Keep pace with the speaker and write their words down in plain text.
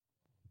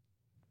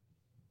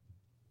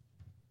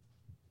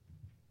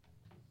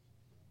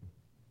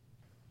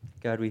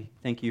God, we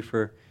thank you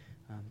for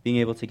being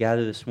able to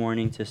gather this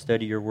morning to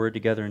study your word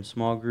together in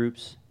small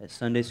groups at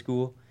Sunday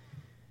school.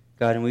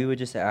 God, and we would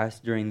just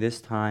ask during this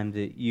time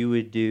that you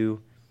would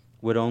do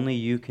what only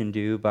you can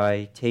do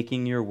by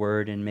taking your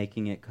word and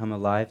making it come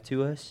alive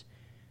to us,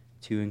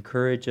 to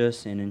encourage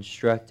us and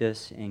instruct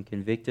us and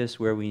convict us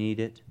where we need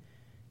it.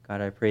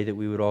 God, I pray that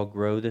we would all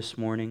grow this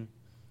morning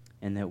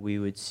and that we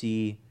would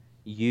see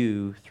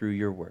you through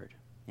your word.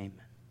 Amen.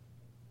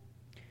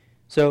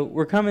 So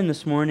we're coming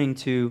this morning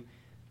to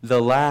the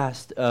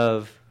last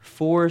of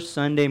 4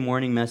 Sunday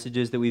morning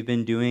messages that we've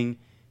been doing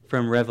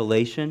from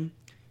Revelation.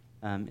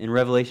 In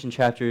Revelation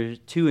chapters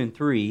 2 and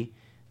 3,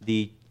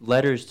 the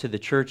letters to the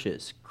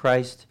churches,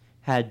 Christ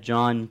had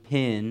John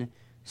pen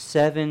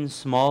 7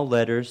 small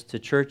letters to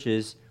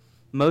churches,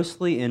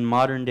 mostly in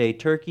modern-day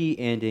Turkey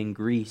and in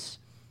Greece.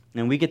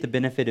 And we get the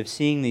benefit of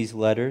seeing these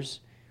letters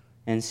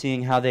and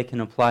seeing how they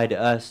can apply to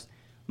us.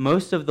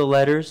 Most of the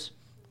letters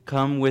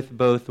come with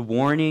both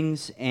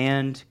warnings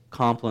and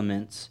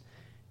compliments.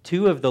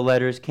 2 of the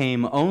letters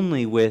came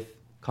only with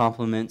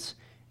compliments,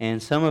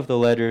 and some of the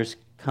letters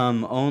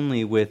come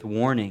only with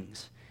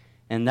warnings.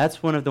 And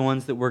that's one of the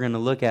ones that we're going to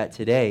look at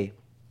today.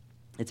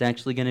 It's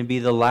actually going to be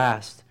the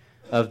last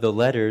of the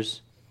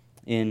letters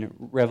in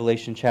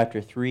Revelation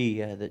chapter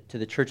 3 to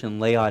the church in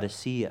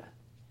Laodicea.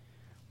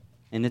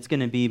 And it's going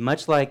to be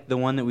much like the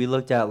one that we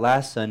looked at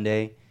last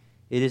Sunday.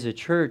 It is a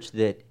church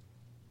that,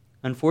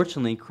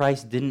 unfortunately,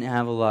 Christ didn't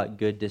have a lot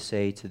good to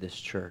say to this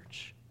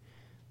church.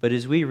 But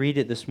as we read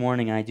it this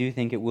morning, I do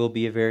think it will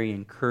be a very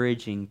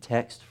encouraging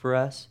text for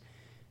us,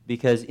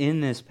 because in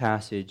this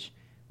passage,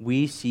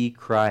 we see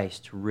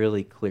Christ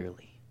really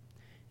clearly.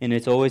 And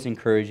it's always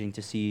encouraging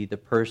to see the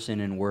person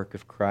and work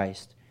of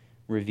Christ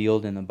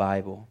revealed in the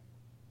Bible.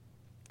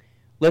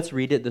 Let's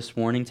read it this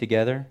morning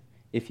together,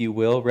 if you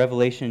will.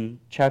 Revelation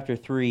chapter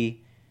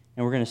 3,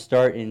 and we're going to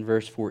start in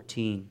verse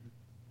 14.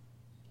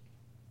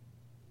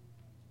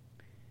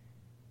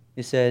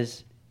 It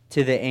says,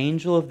 "To the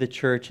angel of the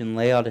church in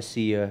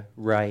Laodicea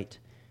write,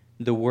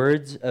 the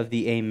words of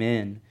the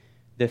Amen,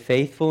 the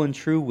faithful and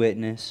true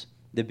witness,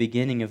 the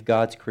beginning of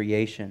God's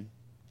creation.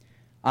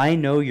 I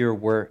know your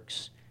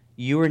works.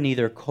 You are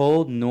neither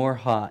cold nor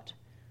hot.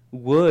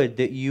 Would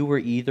that you were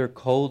either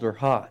cold or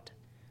hot.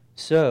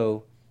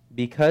 So,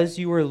 because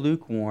you are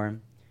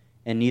lukewarm,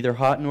 and neither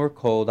hot nor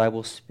cold, I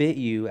will spit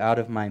you out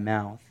of my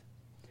mouth.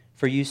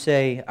 For you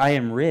say, I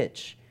am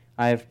rich,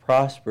 I have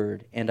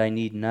prospered, and I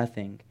need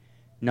nothing,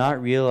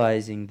 not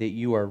realizing that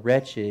you are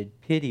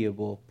wretched,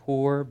 pitiable,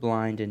 poor,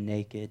 blind, and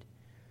naked.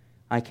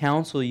 I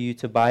counsel you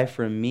to buy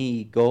from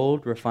me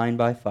gold refined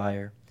by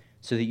fire,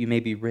 so that you may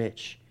be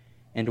rich,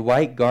 and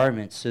white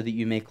garments, so that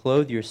you may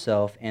clothe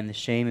yourself, and the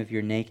shame of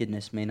your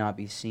nakedness may not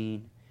be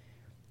seen,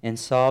 and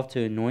salve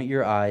to anoint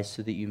your eyes,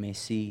 so that you may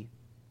see.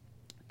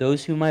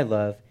 Those whom I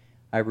love,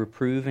 I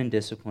reprove and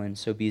discipline,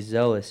 so be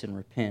zealous and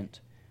repent.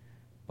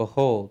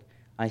 Behold,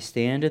 I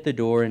stand at the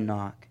door and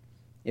knock.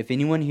 If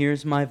anyone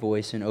hears my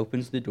voice and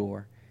opens the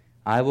door,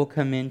 I will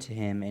come in to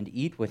him and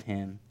eat with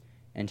him,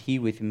 and he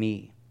with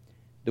me.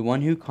 The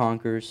one who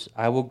conquers,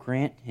 I will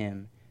grant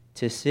him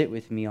to sit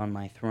with me on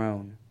my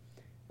throne,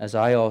 as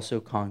I also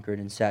conquered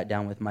and sat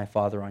down with my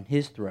Father on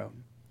his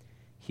throne.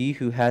 He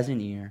who has an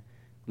ear,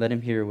 let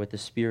him hear what the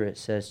Spirit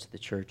says to the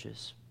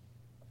churches."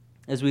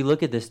 As we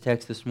look at this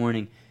text this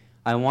morning,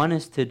 I want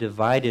us to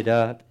divide it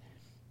up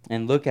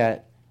and look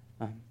at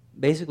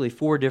basically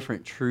 4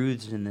 different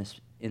truths in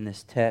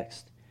this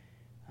text.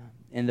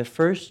 And the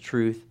first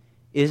truth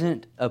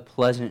isn't a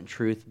pleasant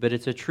truth, but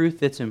it's a truth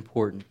that's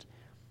important.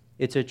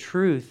 It's a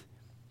truth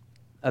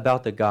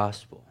about the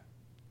gospel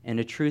and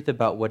a truth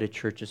about what a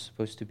church is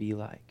supposed to be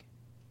like.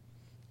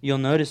 You'll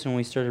notice when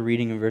we started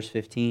reading in verse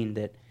 15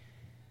 that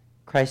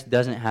Christ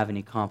doesn't have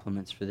any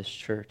compliments for this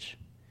church.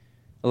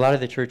 A lot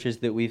of the churches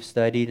that we've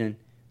studied and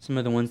some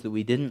of the ones that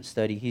we didn't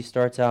study, he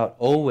starts out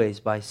always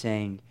by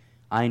saying,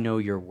 I know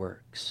your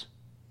works.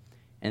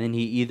 And then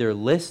he either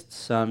lists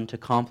some to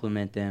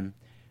compliment them,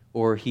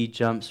 or he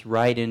jumps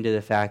right into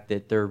the fact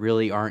that there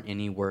really aren't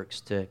any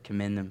works to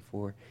commend them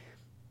for.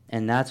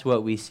 And that's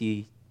what we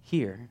see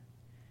here.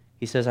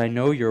 He says, I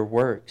know your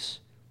works.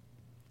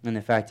 And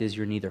the fact is,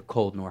 you're neither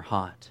cold nor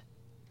hot.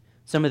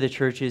 Some of the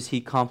churches,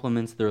 he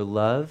compliments their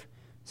love.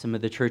 Some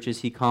of the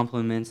churches, he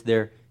compliments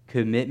their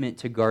commitment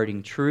to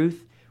guarding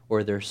truth,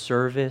 or their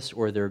service,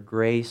 or their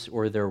grace,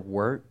 or their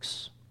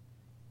works.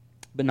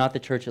 But not the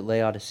church at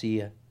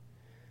Laodicea.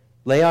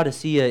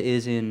 Laodicea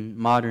is in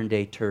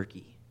modern-day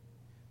Turkey.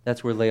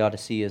 That's where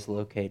Laodicea is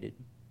located.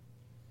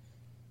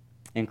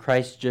 And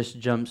Christ just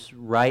jumps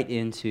right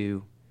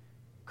into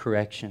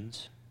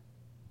corrections.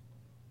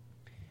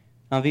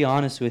 I'll be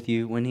honest with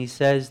you, when he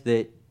says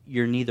that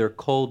you're neither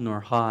cold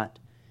nor hot,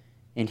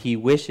 and he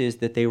wishes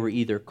that they were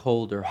either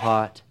cold or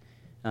hot,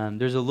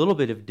 there's a little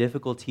bit of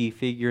difficulty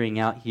figuring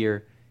out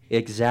here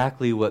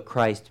exactly what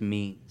Christ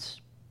means.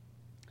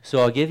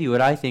 So I'll give you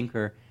what I think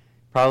are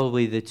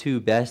probably the 2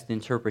 best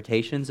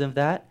interpretations of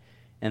that,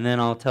 and then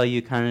I'll tell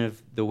you kind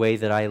of the way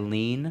that I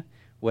lean,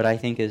 what I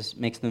think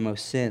makes the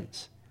most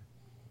sense.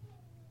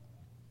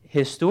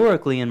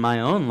 historically in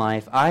my own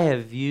life, I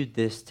have viewed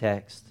this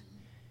text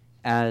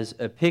as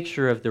a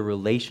picture of the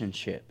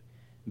relationship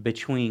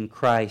between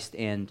Christ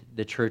and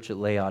the church at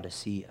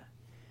Laodicea.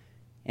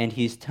 And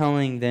he's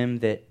telling them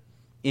that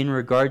in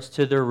regards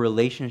to their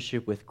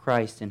relationship with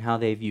Christ and how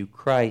they view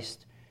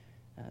Christ,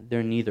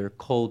 they're neither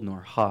cold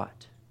nor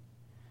hot.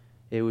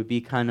 It would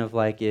be kind of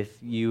like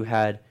if you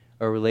had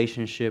a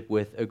relationship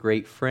with a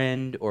great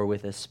friend or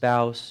with a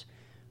spouse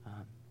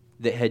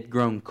that had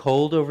grown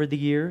cold over the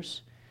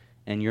years,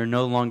 and you're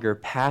no longer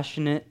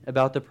passionate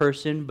about the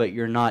person, but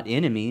you're not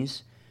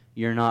enemies.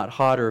 You're not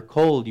hot or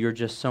cold. You're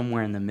just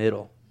somewhere in the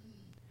middle.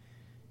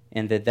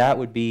 And that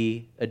would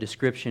be a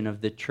description of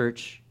the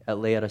church at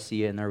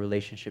Laodicea and their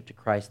relationship to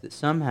Christ, that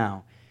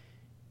somehow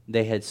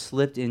they had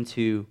slipped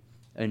into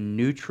a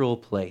neutral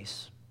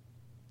place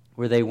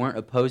where they weren't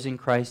opposing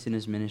Christ in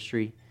his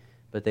ministry,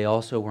 but they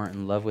also weren't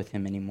in love with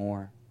him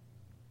anymore.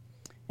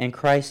 And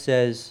Christ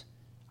says,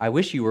 I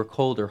wish you were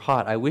cold or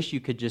hot. I wish you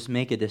could just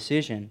make a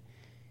decision.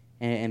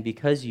 And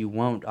because you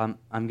won't,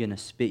 I'm going to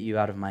spit you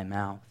out of my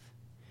mouth.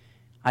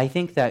 I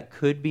think that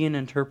could be an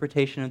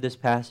interpretation of this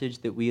passage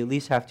that we at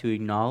least have to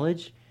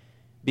acknowledge,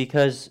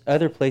 because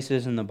other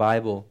places in the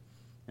Bible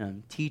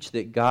teach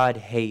that God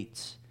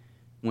hates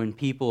when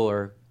people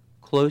are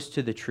close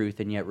to the truth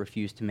and yet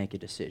refuse to make a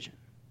decision.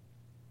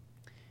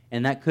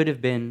 And that could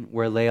have been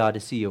where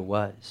Laodicea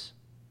was.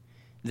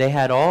 They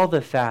had all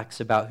the facts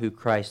about who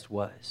Christ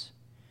was.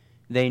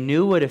 They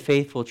knew what a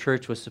faithful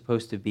church was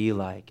supposed to be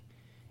like,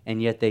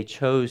 and yet they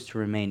chose to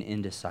remain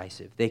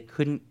indecisive. They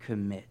couldn't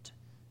commit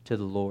to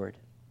the Lord.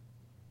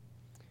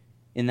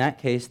 In that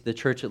case, the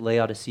church at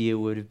Laodicea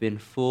would have been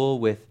full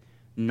with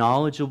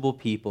knowledgeable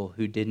people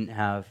who didn't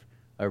have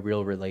a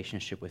real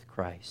relationship with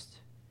Christ.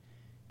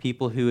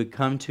 People who had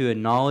come to a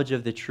knowledge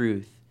of the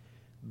truth,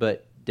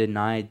 but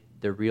denied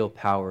the real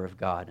power of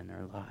God in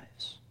their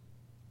lives.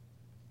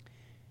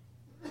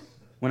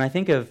 When I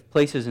think of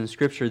places in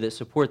Scripture that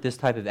support this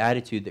type of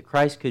attitude, that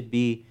Christ could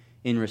be,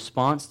 in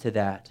response to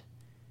that,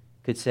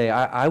 could say,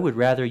 I would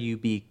rather you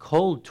be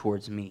cold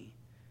towards me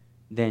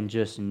than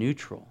just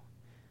neutral.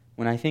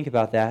 When I think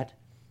about that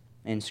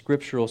and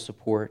scriptural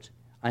support,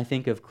 I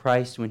think of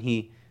Christ when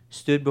he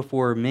stood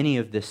before many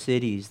of the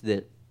cities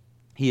that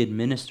he had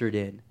ministered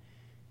in,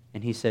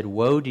 and he said,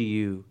 woe to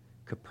you,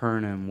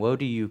 Capernaum, woe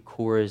to you,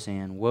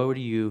 Chorazin, woe to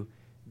you,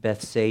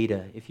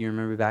 Bethsaida, if you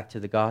remember back to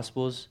the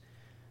Gospels.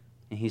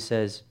 And he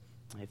says,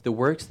 if the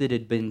works that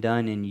had been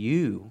done in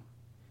you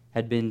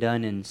had been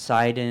done in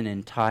Sidon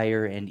and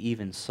Tyre and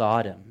even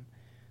Sodom,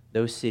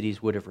 those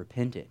cities would have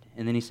repented.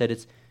 And then he said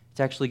it's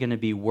actually going to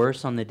be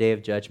worse on the day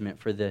of judgment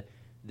for the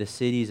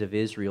cities of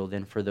Israel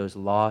than for those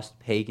lost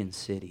pagan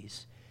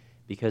cities,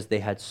 because they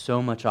had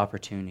so much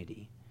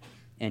opportunity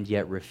and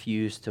yet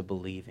refused to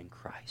believe in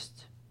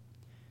Christ.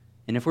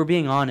 And if we're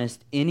being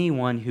honest,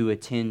 anyone who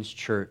attends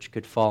church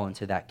could fall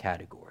into that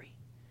category.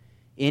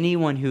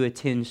 Anyone who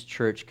attends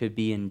church could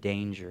be in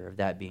danger of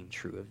that being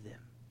true of them.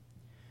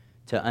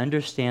 To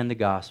understand the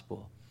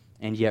gospel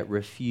and yet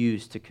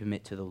refuse to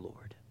commit to the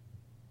Lord.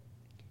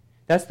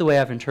 That's the way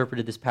I've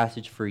interpreted this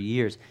passage for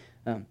years.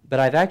 But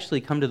I've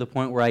actually come to the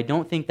point where I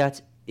don't think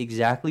that's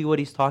exactly what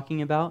he's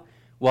talking about,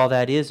 while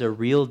that is a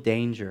real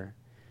danger.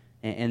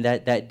 And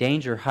that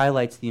danger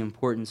highlights the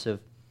importance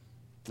of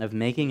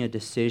making a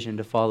decision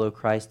to follow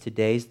Christ.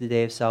 Today's the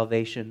day of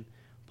salvation,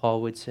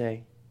 Paul would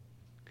say.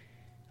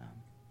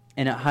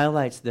 And it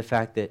highlights the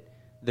fact that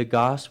the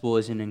gospel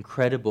is an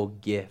incredible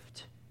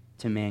gift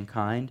to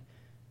mankind,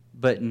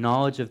 but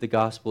knowledge of the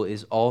gospel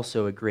is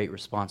also a great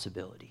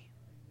responsibility.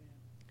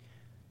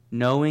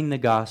 Knowing the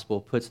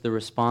gospel puts the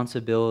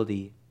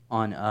responsibility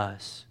on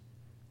us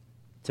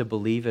to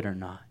believe it or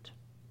not.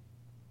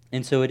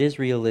 And so it is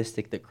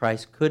realistic that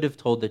Christ could have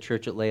told the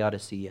church at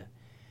Laodicea,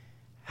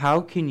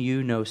 how can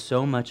you know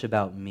so much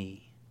about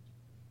me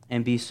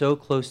and be so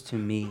close to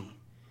me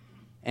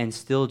and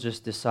still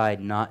just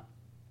decide not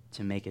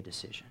to make a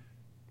decision?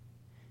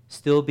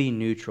 Still be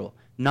neutral.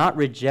 Not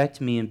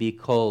reject me and be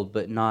cold,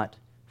 but not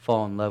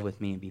fall in love with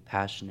me and be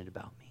passionate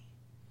about me.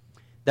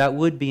 That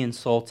would be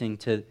insulting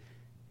to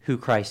who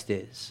Christ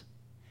is.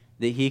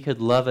 That he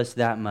could love us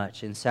that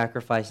much and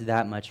sacrifice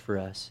that much for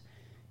us.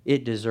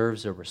 It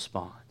deserves a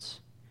response.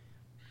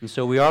 And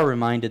so we are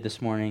reminded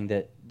this morning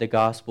that the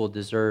gospel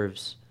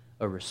deserves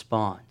a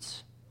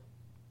response.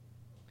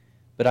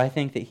 But I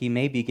think that he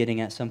may be getting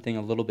at something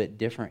a little bit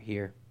different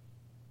here.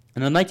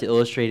 And I'd like to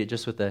illustrate it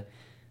just with a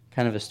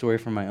kind of a story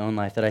from my own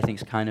life that I think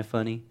is kind of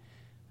funny.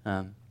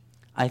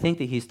 I think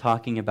that he's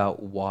talking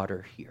about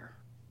water here.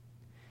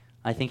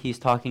 I think he's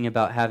talking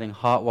about having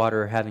hot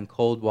water or having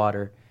cold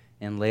water,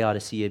 and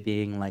Laodicea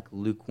being like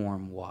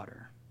lukewarm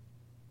water.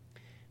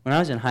 When I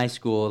was in high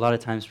school, a lot of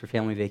times for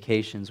family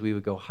vacations, we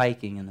would go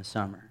hiking in the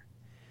summer.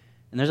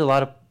 And there's a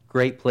lot of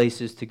great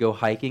places to go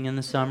hiking in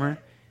the summer,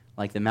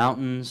 like the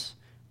mountains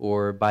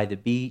or by the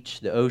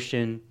beach, the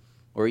ocean,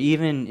 or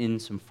even in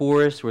some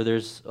forests where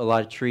there's a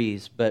lot of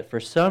trees. But for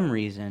some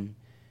reason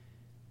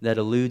that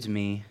eludes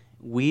me,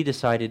 we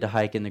decided to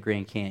hike in the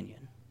Grand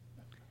Canyon,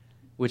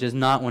 which is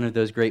not one of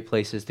those great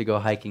places to go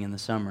hiking in the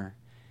summer.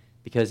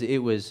 because it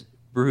was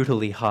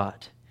brutally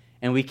hot.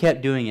 And we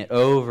kept doing it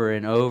over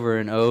and over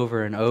and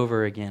over and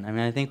over again. I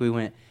mean, I think we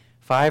went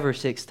 5 or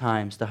 6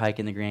 times to hike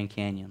in the Grand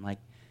Canyon. Like,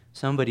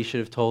 somebody should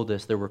have told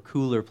us there were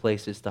cooler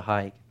places to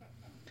hike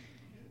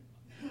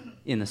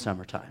in the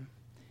summertime.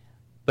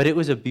 But it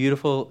was a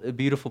beautiful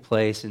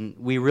place, and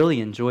we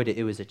really enjoyed it.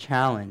 It was a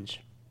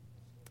challenge.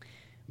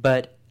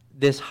 But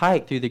this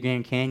hike through the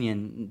Grand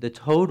Canyon, the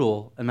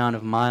total amount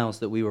of miles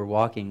that we were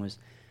walking was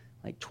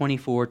like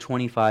 24,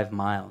 25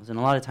 miles. And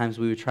a lot of times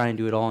we would try and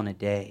do it all in a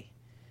day.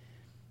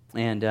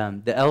 And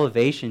the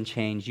elevation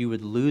change, you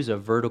would lose a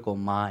vertical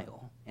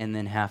mile and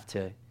then have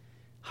to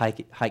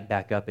hike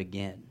back up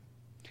again.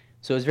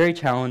 So it was very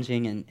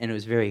challenging, and it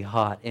was very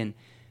hot. And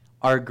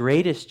our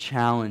greatest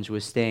challenge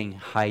was staying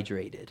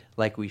hydrated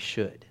like we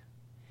should.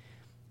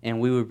 And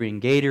we would bring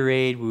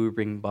Gatorade, we would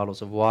bring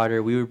bottles of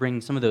water, we would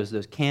bring some of those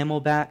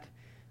Camelback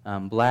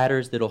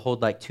bladders that'll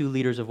hold like 2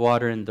 liters of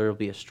water, and there'll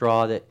be a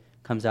straw that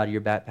comes out of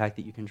your backpack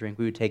that you can drink.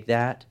 We would take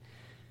that.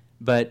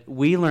 But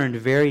we learned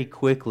very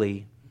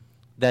quickly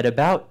that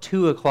about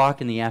 2 o'clock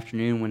in the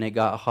afternoon when it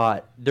got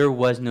hot, there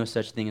was no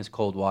such thing as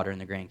cold water in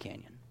the Grand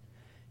Canyon.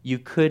 You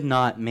could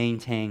not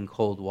maintain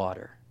cold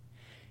water.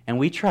 And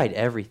we tried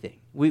everything.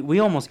 We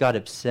almost got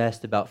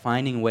obsessed about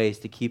finding ways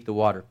to keep the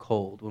water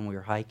cold when we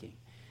were hiking.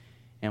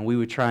 And we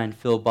would try and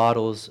fill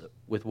bottles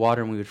with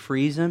water, and we would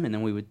freeze them, and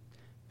then we would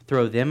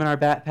throw them in our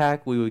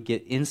backpack. We would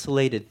get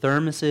insulated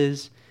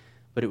thermoses,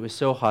 but it was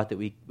so hot that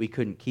we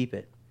couldn't keep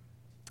it.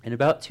 And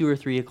about 2 or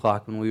 3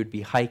 o'clock, when we would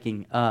be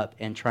hiking up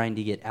and trying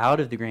to get out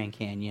of the Grand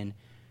Canyon,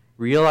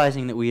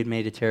 realizing that we had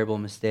made a terrible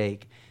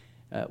mistake,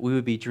 we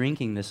would be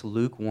drinking this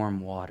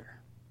lukewarm water.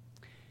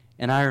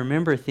 And I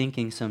remember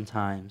thinking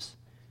sometimes,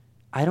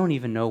 I don't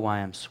even know why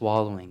I'm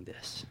swallowing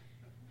this.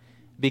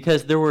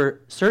 Because there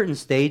were certain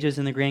stages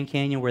in the Grand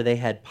Canyon where they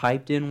had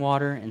piped in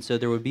water, and so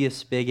there would be a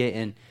spigot,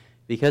 and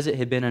because it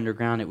had been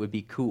underground, it would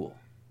be cool.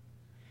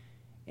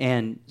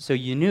 And so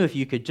you knew if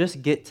you could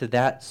just get to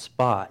that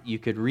spot, you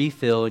could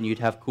refill and you'd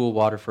have cool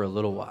water for a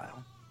little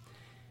while.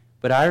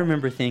 But I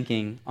remember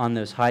thinking on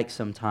those hikes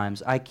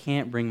sometimes, I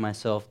can't bring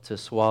myself to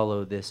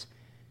swallow this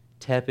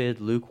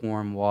tepid,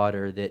 lukewarm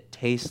water that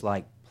tastes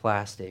like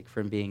plastic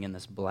from being in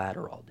this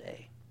bladder all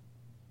day.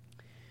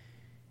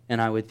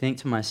 And I would think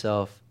to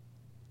myself,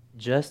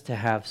 just to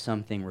have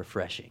something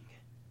refreshing,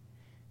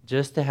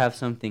 just to have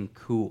something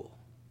cool,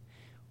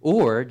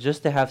 or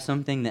just to have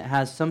something that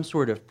has some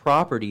sort of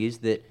properties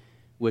that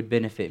would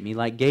benefit me,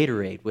 like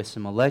Gatorade with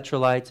some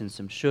electrolytes and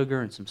some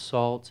sugar and some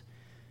salt,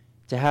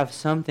 to have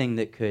something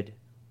that could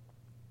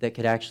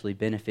actually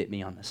benefit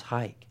me on this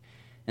hike.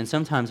 And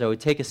sometimes I would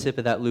take a sip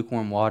of that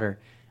lukewarm water,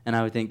 and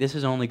I would think, this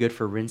is only good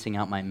for rinsing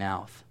out my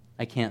mouth.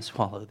 I can't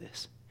swallow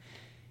this.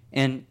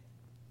 And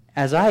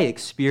as I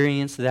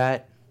experienced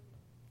that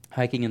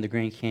hiking in the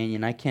Grand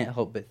Canyon, I can't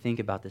help but think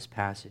about this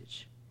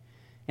passage.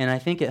 And I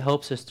think it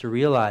helps us to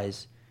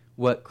realize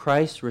what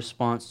Christ's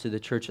response to the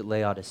church at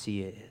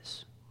Laodicea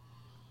is.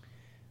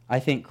 I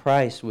think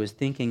Christ was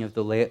thinking of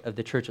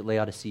the church at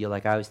Laodicea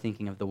like I was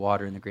thinking of the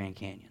water in the Grand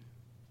Canyon.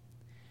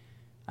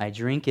 I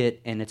drink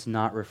it and it's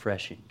not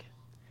refreshing.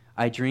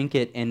 I drink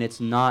it and it's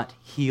not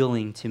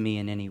healing to me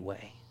in any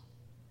way.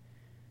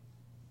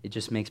 It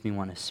just makes me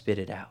want to spit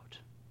it out.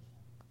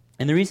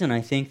 And the reason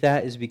I think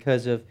that is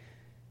because of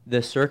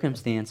the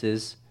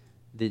circumstances,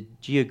 the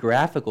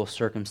geographical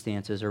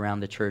circumstances around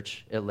the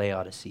church at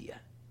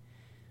Laodicea.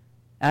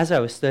 As I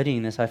was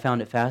studying this, I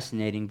found it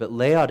fascinating, but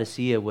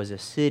Laodicea was a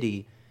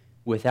city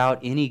without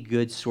any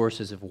good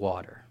sources of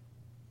water.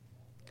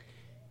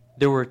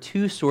 There were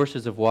 2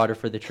 sources of water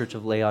for the church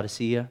of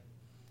Laodicea,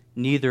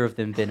 neither of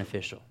them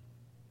beneficial.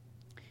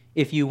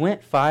 If you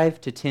went 5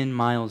 to 10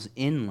 miles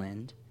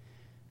inland,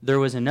 there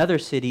was another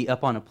city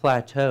up on a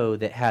plateau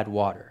that had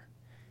water,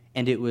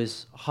 and it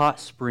was hot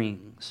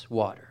springs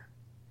water.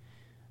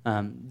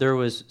 There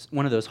was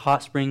one of those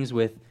hot springs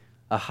with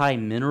a high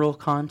mineral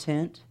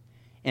content,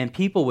 and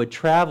people would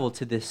travel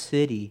to this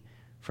city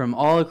from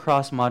all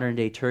across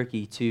modern-day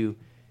Turkey to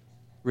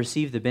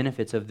receive the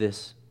benefits of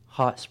this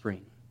hot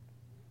spring.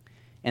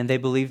 And they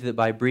believed that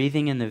by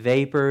breathing in the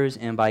vapors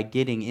and by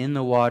getting in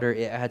the water,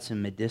 it had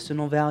some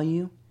medicinal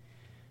value.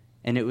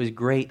 And it was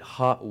great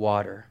hot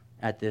water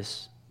at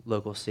this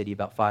local city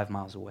about 5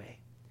 miles away.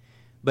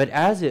 But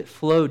as it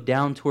flowed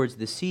down towards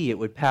the sea, it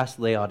would pass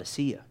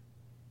Laodicea.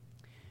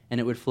 And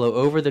it would flow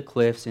over the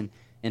cliffs, and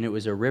it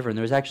was a river. And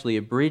there was actually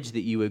a bridge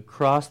that you would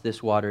cross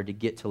this water to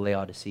get to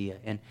Laodicea.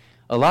 And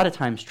a lot of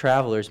times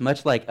travelers,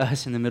 much like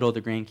us in the middle of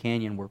the Grand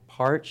Canyon, were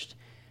parched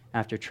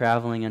after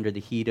traveling under the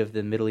heat of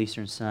the Middle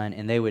Eastern sun,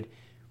 and they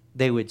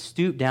would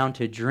stoop down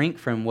to drink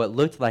from what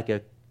looked like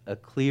a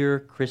clear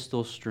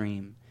crystal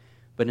stream.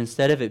 But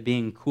instead of it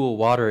being cool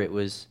water, it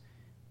was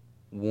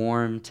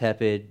warm,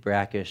 tepid,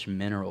 brackish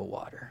mineral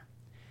water.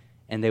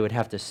 And they would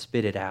have to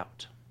spit it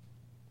out.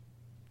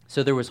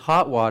 So there was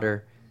hot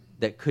water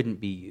that couldn't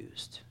be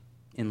used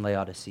in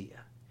Laodicea.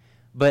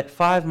 But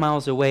 5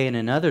 miles away in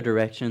another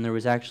direction, there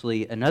was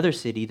actually another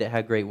city that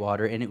had great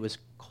water, and it was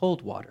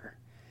cold water.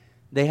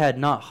 They had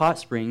not hot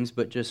springs,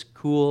 but just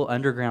cool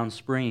underground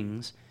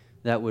springs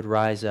that would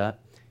rise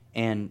up,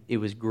 and it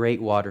was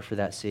great water for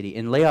that city.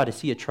 And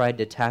Laodicea tried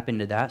to tap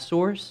into that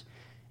source,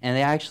 and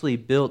they actually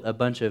built a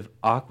bunch of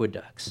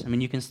aqueducts. I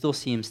mean, you can still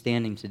see them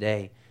standing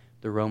today,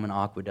 the Roman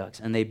aqueducts.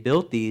 And they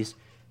built these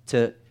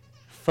to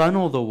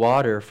funnel the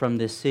water from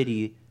this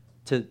city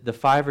to the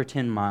 5 or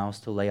 10 miles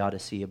to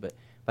Laodicea. But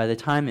by the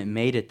time it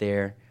made it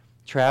there,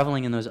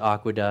 traveling in those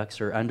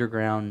aqueducts or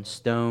underground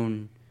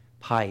stone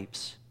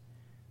pipes,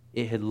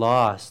 it had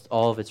lost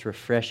all of its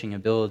refreshing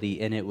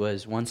ability, and it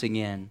was, once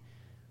again,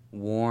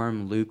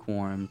 warm,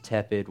 lukewarm,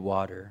 tepid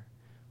water,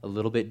 a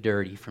little bit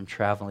dirty from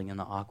traveling in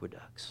the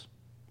aqueducts.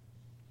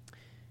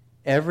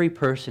 Every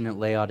person at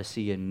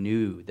Laodicea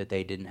knew that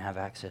they didn't have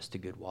access to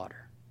good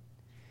water.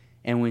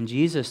 And when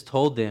Jesus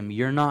told them,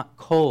 you're not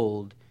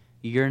cold,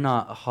 you're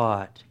not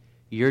hot,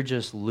 you're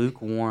just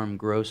lukewarm,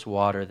 gross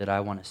water that I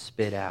want to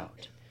spit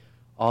out,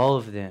 all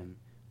of them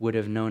would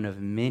have known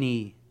of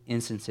many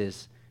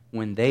instances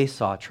when they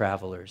saw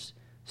travelers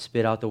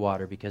spit out the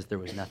water because there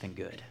was nothing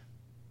good.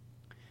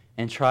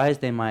 And try as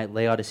they might,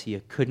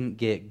 Laodicea couldn't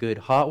get good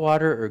hot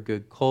water or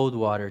good cold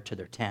water to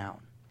their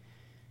town.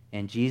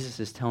 And Jesus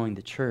is telling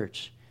the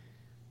church,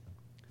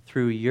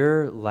 through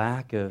your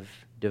lack of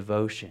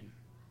devotion,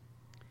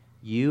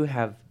 you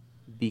have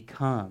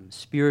become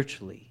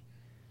spiritually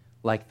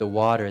like the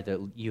water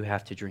that you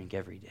have to drink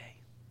every day.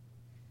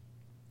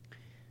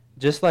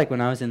 Just like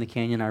when I was in the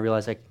canyon, I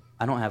realized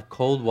I don't have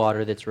cold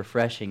water that's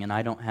refreshing, and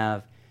I don't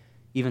have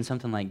even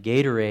something like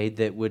Gatorade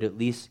that would at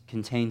least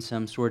contain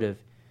some sort of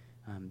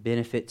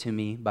benefit to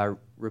me by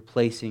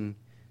replacing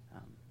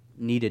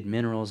needed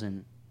minerals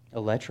and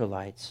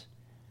electrolytes.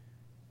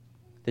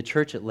 The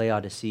church at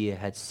Laodicea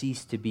had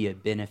ceased to be a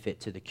benefit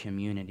to the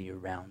community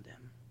around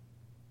them.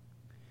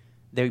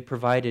 They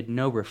provided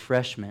no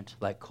refreshment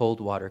like cold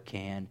water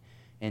can,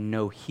 and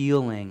no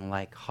healing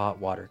like hot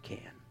water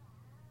can.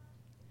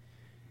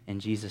 And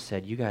Jesus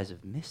said, you guys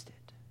have missed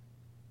it.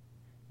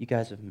 You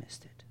guys have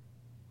missed it.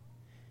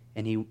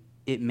 And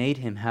it made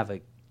him have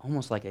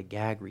almost like a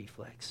gag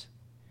reflex.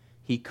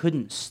 He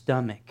couldn't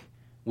stomach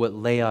what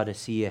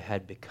Laodicea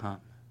had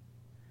become.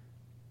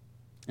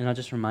 And I'll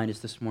just remind us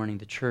this morning,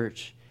 the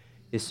church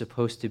is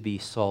supposed to be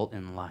salt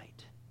and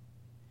light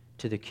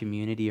to the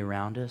community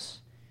around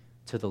us,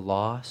 to the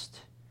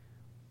lost.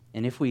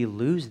 And if we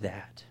lose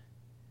that,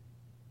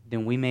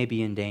 then we may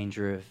be in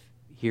danger of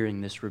hearing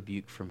this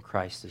rebuke from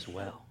Christ as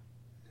well.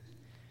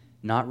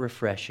 Not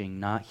refreshing,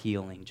 not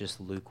healing,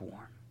 just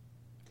lukewarm.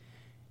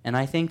 And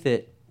I think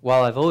that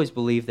while I've always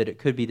believed that it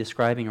could be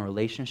describing a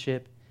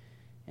relationship,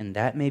 and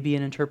that may be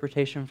an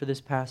interpretation for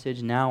this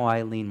passage, now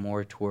I lean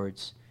more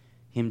towards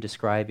him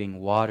describing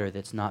water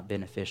that's not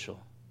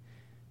beneficial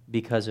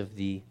because of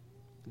the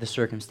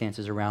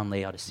circumstances around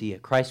Laodicea.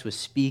 Christ was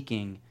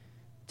speaking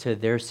to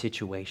their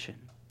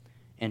situation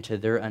and to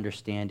their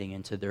understanding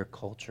and to their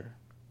culture.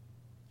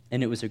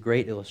 And it was a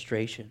great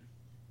illustration.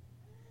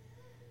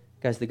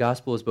 Guys, the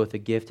gospel is both a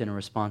gift and a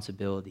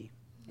responsibility.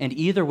 And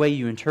either way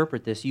you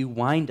interpret this, you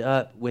wind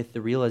up with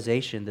the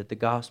realization that the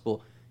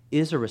gospel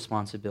is a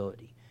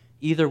responsibility.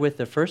 Either with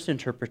the first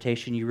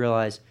interpretation, you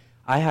realize,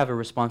 I have a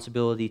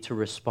responsibility to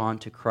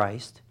respond to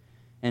Christ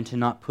and to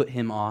not put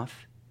him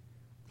off.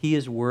 He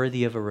is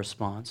worthy of a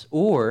response.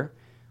 Or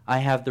I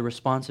have the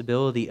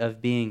responsibility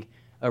of being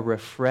a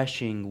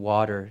refreshing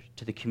water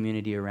to the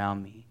community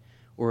around me,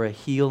 or a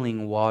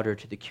healing water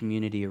to the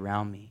community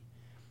around me.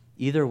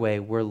 Either way,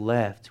 we're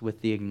left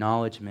with the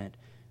acknowledgement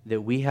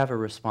that we have a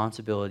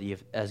responsibility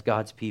as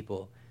God's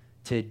people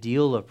to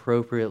deal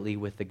appropriately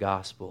with the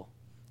gospel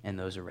and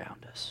those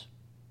around us.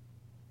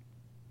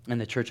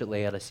 And the church at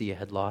Laodicea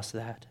had lost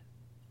that.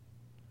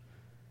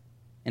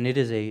 And it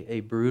is a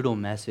brutal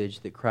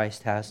message that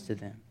Christ has to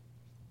them.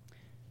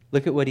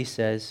 Look at what he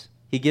says.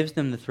 He gives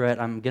them the threat,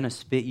 I'm going to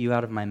spit you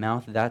out of my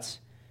mouth. That's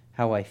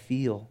how I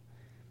feel.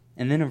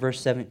 And then in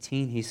verse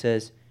 17 he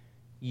says,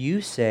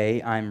 you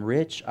say, I'm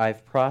rich,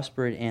 I've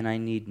prospered, and I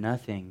need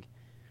nothing.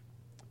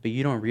 But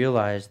you don't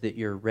realize that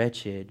you're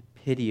wretched,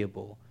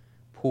 pitiable,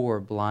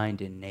 poor,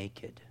 blind, and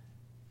naked.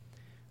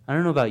 I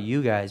don't know about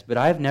you guys, but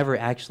I've never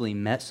actually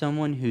met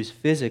someone who's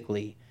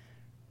physically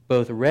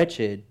both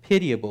wretched,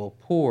 pitiable,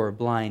 poor,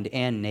 blind,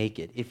 and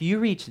naked. If you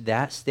reach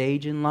that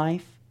stage in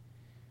life,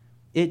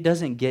 it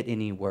doesn't get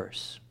any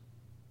worse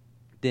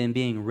than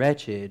being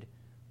wretched,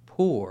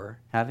 poor,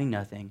 having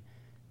nothing,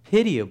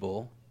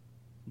 pitiable,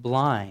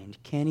 blind,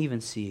 can't even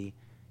see,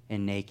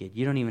 and naked.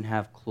 You don't even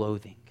have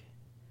clothing.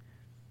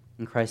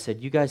 And Christ said,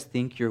 you guys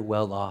think you're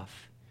well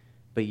off,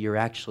 but you're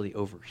actually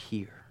over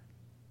here.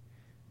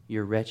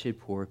 You're wretched,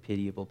 poor,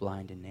 pitiable,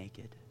 blind, and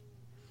naked.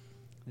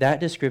 That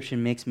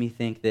description makes me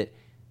think that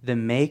the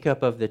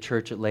makeup of the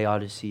church at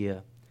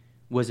Laodicea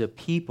was a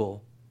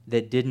people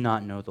that did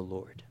not know the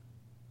Lord.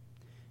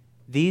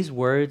 These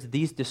words,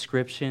 these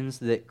descriptions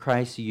that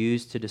Christ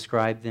used to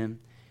describe them,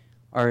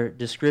 are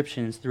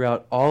descriptions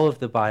throughout all of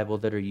the Bible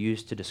that are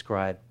used to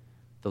describe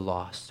the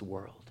lost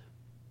world.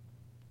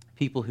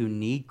 People who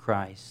need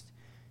Christ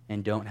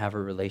and don't have a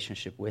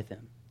relationship with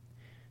him.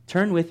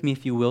 Turn with me,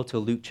 if you will, to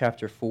Luke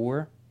chapter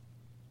 4.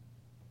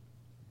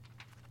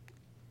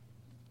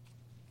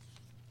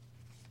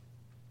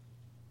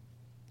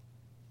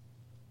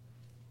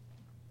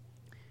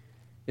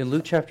 In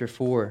Luke chapter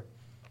 4,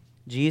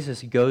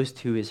 Jesus goes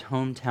to his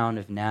hometown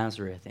of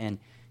Nazareth, and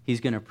he's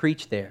going to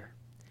preach there.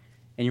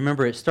 And you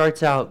remember, it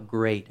starts out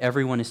great.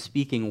 Everyone is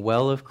speaking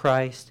well of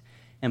Christ,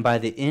 and by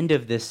the end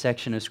of this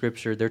section of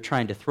Scripture, they're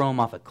trying to throw him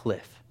off a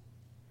cliff.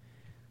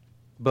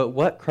 But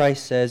what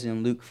Christ says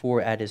in Luke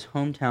 4 at his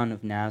hometown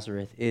of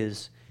Nazareth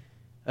is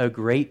a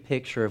great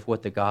picture of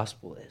what the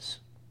gospel is.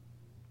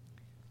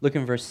 Look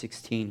in verse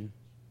 16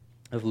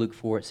 of Luke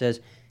 4. It says,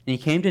 "And he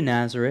came to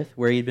Nazareth,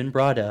 where he had been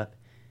brought up,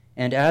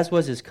 and as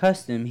was his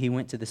custom, he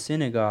went to the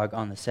synagogue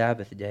on the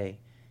Sabbath day,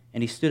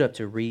 and he stood up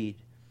to read.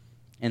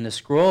 And the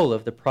scroll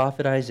of the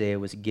prophet Isaiah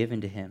was given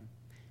to him.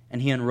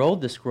 And he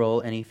unrolled the scroll,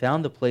 and he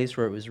found the place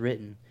where it was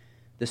written,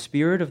 'The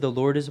Spirit of the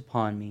Lord is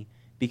upon me,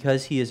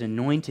 because he has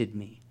anointed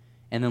me.'"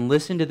 And then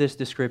listen to this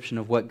description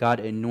of what God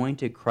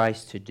anointed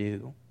Christ to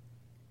do.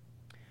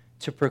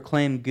 "To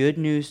proclaim good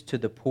news to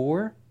the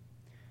poor.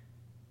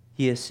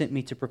 He has sent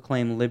me to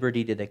proclaim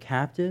liberty to the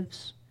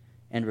captives,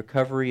 and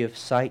recovery of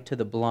sight to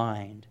the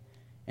blind,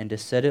 and to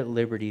set at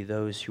liberty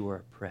those who are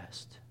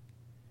oppressed."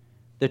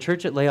 The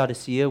church at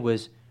Laodicea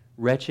was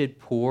wretched,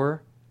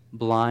 poor,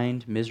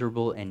 blind,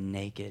 miserable, and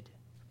naked.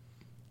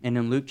 And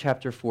in Luke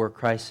chapter 4,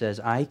 Christ says,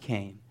 "I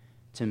came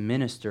to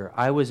minister.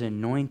 I was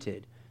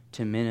anointed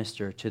to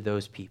minister to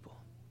those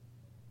people.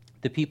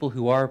 The people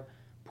who are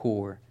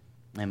poor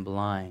and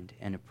blind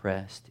and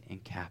oppressed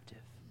and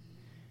captive."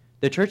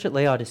 The church at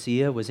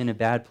Laodicea was in a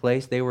bad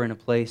place. They were in a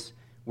place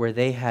where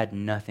they had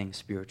nothing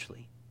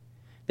spiritually.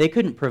 They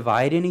couldn't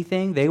provide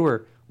anything. They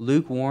were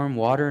lukewarm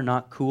water,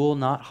 not cool,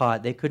 not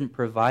hot. They couldn't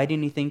provide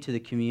anything to the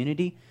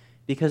community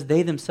because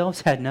they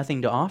themselves had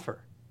nothing to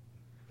offer.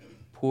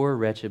 Poor,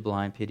 wretched,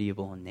 blind,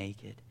 pitiable, and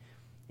naked.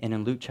 And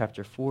in Luke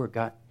chapter 4,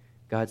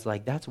 God's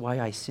like, that's why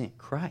I sent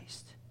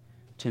Christ,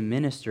 to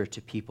minister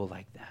to people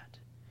like that.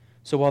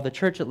 So while the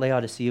church at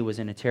Laodicea was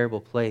in a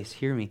terrible place,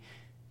 hear me,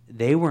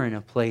 they were in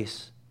a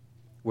place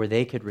where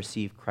they could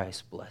receive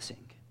Christ's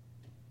blessing.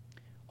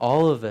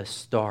 All of us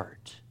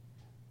start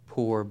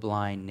poor,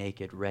 blind,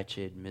 naked,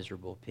 wretched,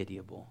 miserable,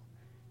 pitiable,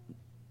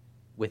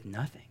 with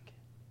nothing.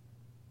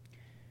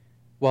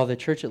 While the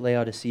church at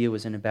Laodicea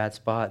was in a bad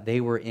spot,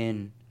 they were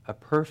in a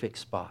perfect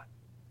spot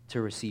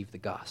to receive the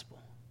gospel.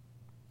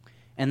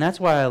 And that's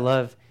why I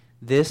love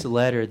this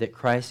letter that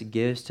Christ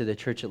gives to the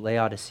church at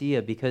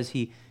Laodicea, because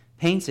he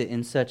paints it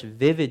in such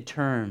vivid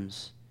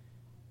terms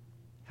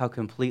how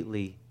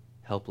completely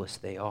helpless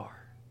they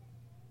are.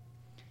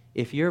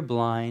 If you're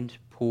blind,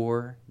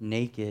 poor,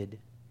 naked,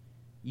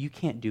 you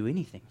can't do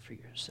anything for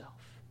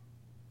yourself.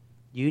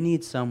 You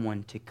need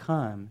someone to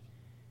come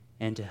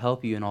and to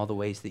help you in all the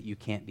ways that you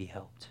can't be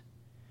helped,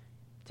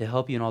 to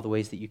help you in all the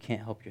ways that you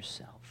can't help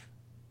yourself.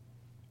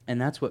 And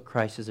that's what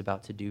Christ is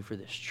about to do for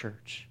this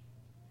church.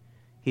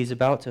 He's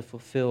about to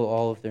fulfill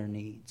all of their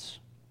needs.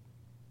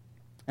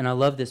 And I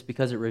love this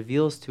because it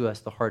reveals to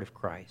us the heart of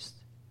Christ.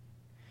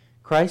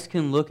 Christ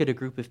can look at a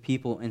group of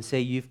people and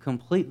say, you've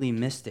completely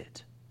missed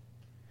it.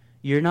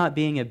 You're not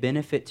being a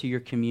benefit to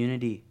your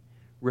community,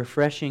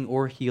 refreshing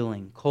or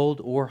healing, cold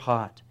or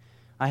hot.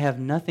 I have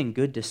nothing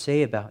good to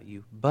say about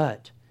you,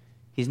 but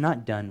he's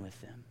not done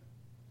with them.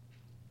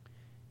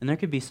 And there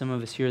could be some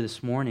of us here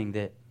this morning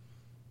that,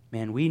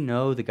 man, we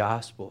know the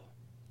gospel,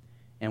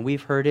 and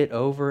we've heard it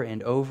over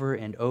and over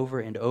and over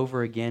and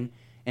over again,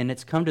 and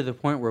it's come to the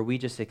point where we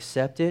just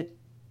accept it.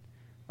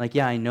 Like,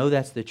 yeah, I know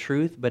that's the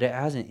truth, but it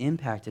hasn't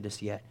impacted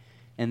us yet.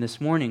 And this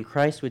morning,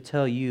 Christ would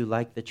tell you,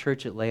 like the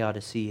church at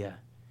Laodicea,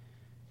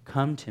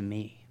 come to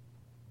me.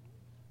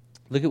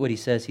 Look at what he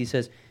says. He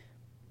says,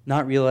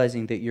 not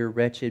realizing that you're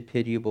wretched,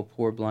 pitiable,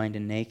 poor, blind,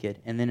 and naked.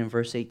 And then in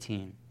verse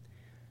 18,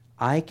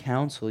 I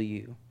counsel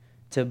you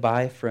to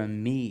buy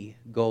from me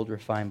gold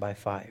refined by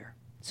fire,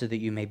 so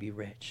that you may be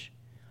rich,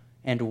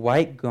 and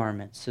white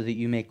garments, so that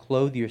you may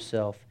clothe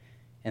yourself,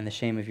 and the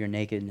shame of your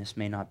nakedness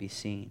may not be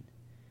seen,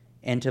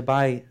 and to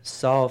buy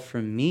salve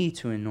from me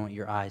to anoint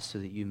your eyes, so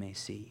that you may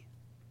see.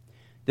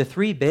 The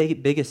three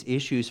biggest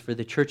issues for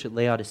the church at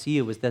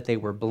Laodicea was that they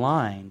were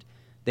blind,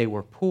 they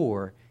were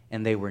poor,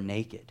 and they were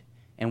naked.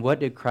 And what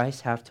did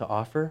Christ have to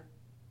offer?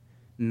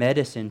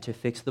 Medicine to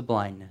fix the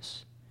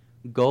blindness,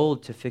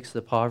 gold to fix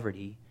the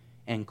poverty,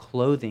 and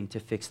clothing to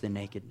fix the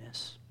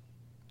nakedness.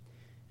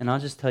 And I'll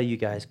just tell you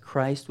guys,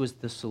 Christ was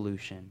the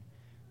solution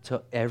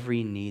to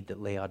every need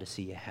that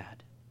Laodicea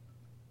had.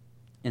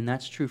 And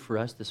that's true for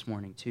us this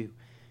morning too.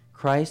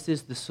 Christ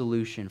is the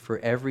solution for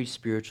every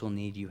spiritual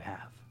need you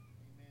have.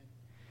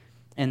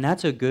 And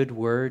that's a good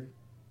word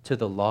to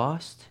the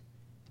lost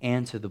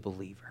and to the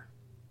believer.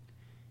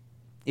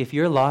 If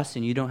you're lost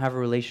and you don't have a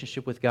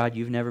relationship with God,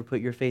 you've never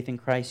put your faith in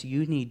Christ,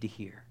 you need to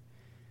hear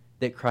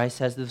that Christ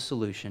has the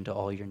solution to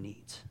all your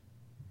needs.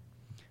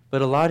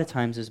 But a lot of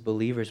times as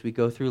believers, we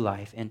go through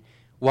life, and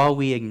while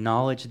we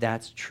acknowledge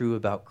that's true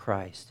about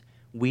Christ,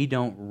 we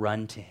don't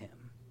run to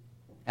him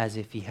as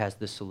if he has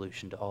the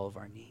solution to all of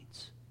our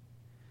needs.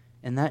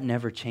 And that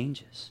never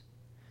changes.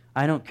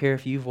 I don't care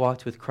if you've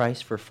walked with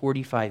Christ for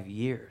 45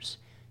 years.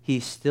 He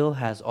still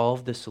has all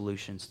of the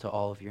solutions to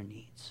all of your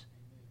needs.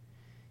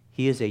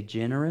 He is a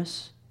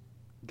generous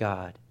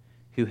God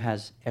who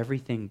has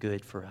everything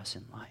good for us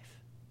in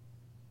life.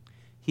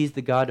 He's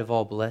the God of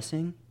all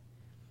blessing.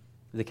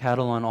 The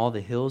cattle on all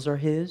the hills are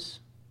his.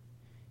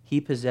 He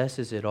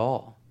possesses it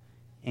all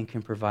and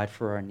can provide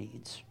for our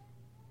needs.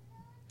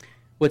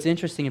 What's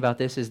interesting about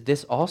this is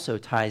this also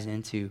ties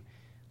into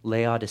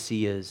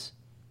Laodicea's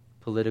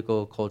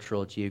political,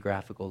 cultural,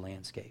 geographical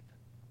landscape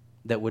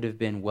that would have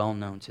been well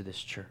known to this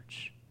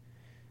church.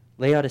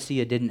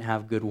 Laodicea didn't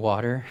have good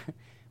water,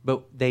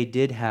 but they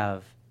did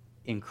have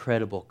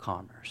incredible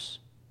commerce.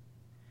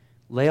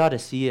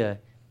 Laodicea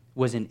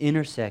was an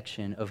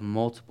intersection of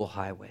multiple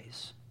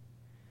highways,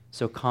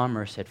 so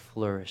commerce had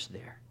flourished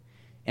there.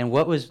 And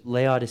what was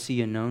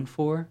Laodicea known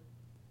for?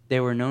 They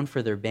were known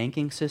for their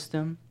banking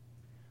system,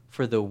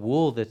 for the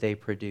wool that they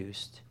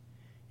produced,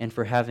 and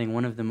for having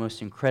one of the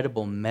most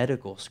incredible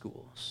medical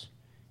schools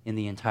in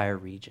the entire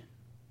region.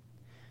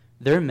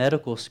 Their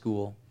medical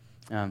school,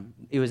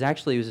 it was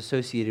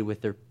associated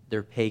with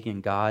their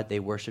pagan god. They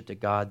worshipped a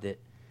god that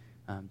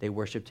they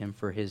worshipped him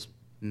for his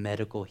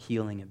medical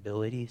healing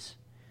abilities.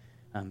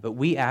 But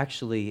we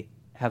actually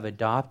have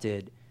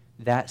adopted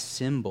that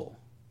symbol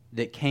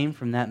that came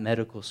from that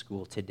medical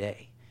school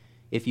today.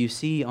 If you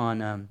see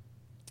on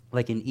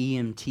like an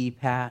EMT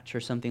patch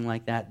or something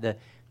like that,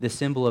 the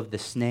symbol of the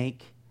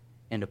snake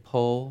and a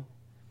pole,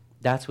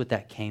 that's what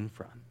that came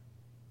from.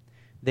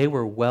 They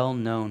were well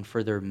known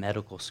for their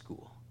medical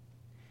school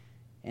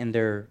and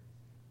their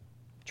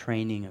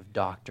training of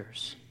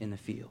doctors in the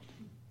field.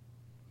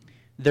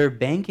 Their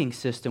banking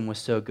system was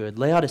so good.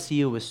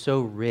 Laodicea was so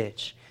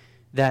rich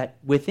that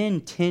within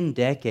 10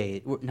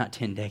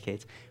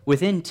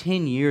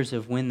 years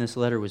of when this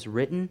letter was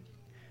written,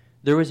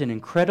 there was an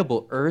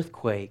incredible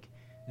earthquake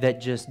that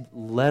just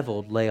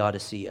leveled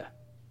Laodicea.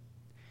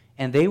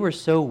 And they were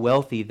so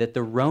wealthy that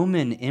the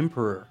Roman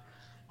emperor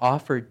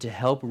offered to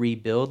help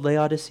rebuild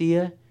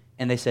Laodicea,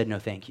 and they said, no,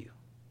 thank you.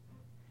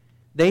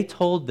 They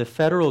told the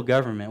federal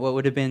government, what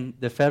would have been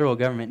the federal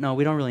government, no,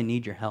 we don't really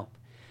need your help.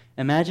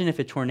 Imagine if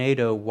a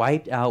tornado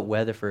wiped out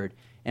Weatherford,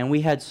 and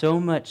we had so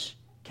much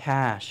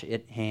cash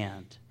at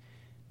hand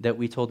that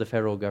we told the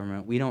federal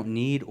government, we don't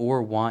need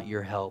or want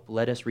your help.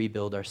 Let us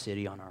rebuild our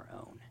city on our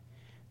own.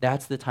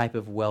 That's the type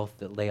of wealth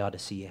that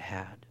Laodicea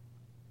had.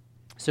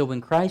 So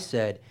when Christ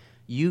said,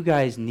 you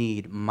guys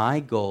need my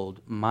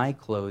gold, my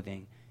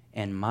clothing,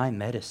 and my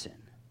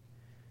medicine,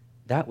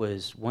 that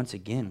was, once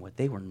again, what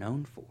they were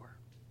known for.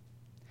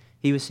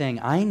 He was saying,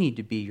 I need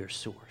to be your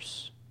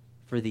source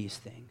for these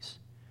things.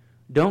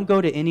 Don't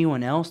go to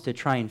anyone else to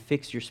try and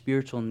fix your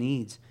spiritual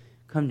needs.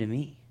 Come to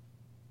me.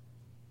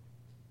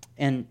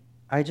 And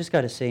I just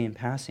got to say in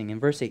passing, in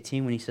verse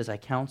 18, when he says, I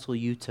counsel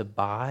you to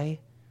buy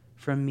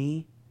from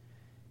me,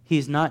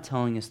 he's not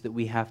telling us that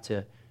we have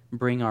to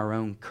bring our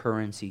own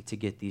currency to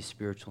get these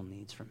spiritual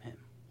needs from him.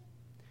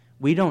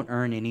 We don't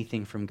earn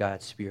anything from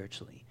God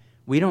spiritually.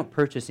 We don't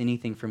purchase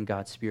anything from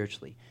God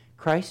spiritually.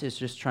 Christ is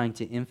just trying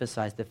to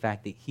emphasize the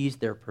fact that he's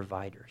their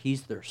provider.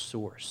 He's their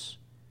source.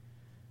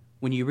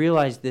 When you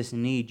realize this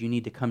need, you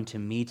need to come to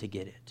me to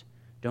get it.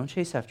 Don't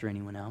chase after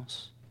anyone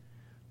else.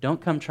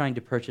 Don't come trying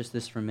to purchase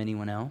this from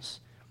anyone else.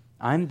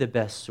 I'm the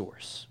best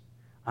source.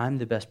 I'm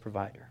the best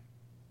provider.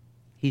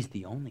 He's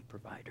the only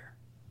provider.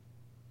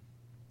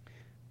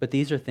 But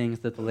these are things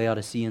that the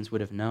Laodiceans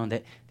would have known,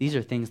 that these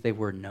are things they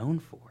were known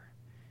for.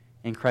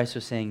 And Christ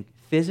was saying,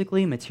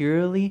 physically,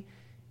 materially,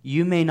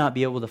 you may not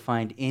be able to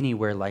find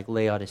anywhere like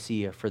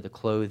Laodicea for the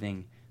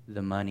clothing,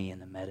 the money,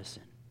 and the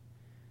medicine.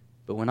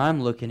 But when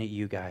I'm looking at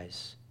you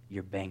guys,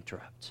 you're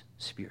bankrupt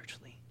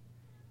spiritually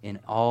in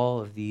all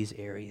of these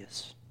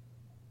areas.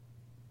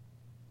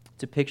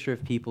 It's a picture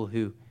of people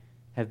who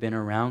have been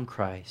around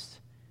Christ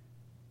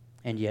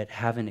and yet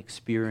haven't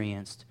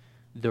experienced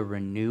the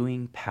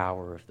renewing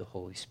power of the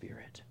Holy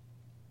Spirit.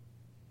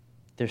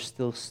 They're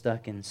still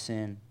stuck in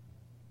sin.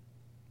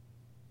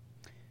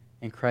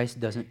 And Christ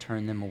doesn't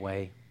turn them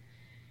away.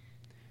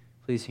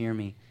 Please hear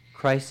me.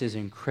 Christ is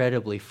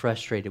incredibly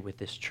frustrated with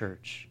this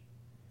church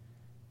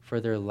for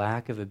their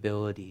lack of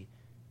ability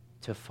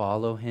to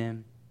follow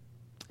him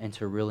and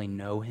to really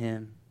know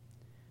him,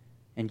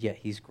 and yet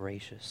he's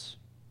gracious.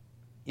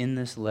 In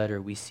this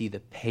letter, we see the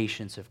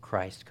patience of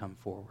Christ come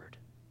forward.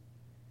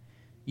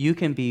 You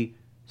can be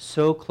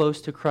so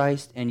close to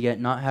Christ and yet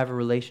not have a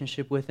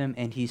relationship with him,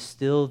 and he's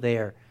still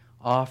there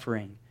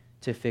offering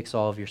to fix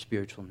all of your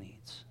spiritual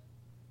needs.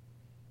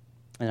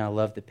 And I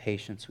love the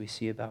patience we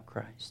see about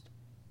Christ.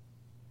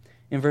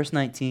 In verse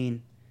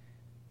 19,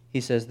 he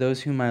says,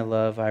 those whom I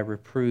love, I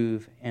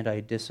reprove and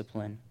I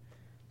discipline,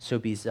 so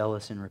be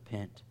zealous and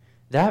repent.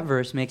 That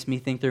verse makes me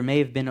think there may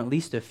have been at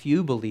least a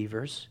few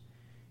believers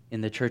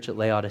in the church at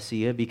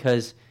Laodicea,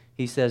 because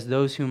he says,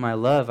 those whom I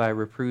love, I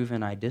reprove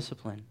and I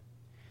discipline.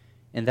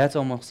 And that's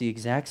almost the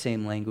exact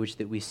same language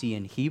that we see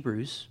in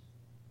Hebrews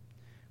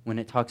when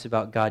it talks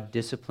about God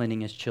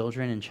disciplining his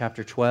children in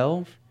chapter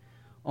 12.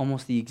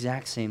 Almost the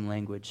exact same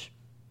language.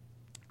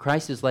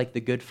 Christ is like the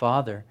good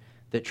father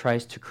that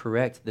tries to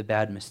correct the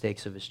bad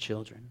mistakes of his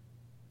children.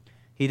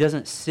 He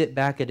doesn't sit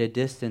back at a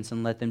distance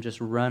and let them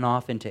just run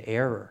off into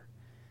error.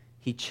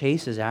 He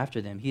chases after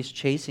them. He's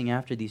chasing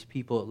after these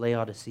people at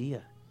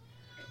Laodicea,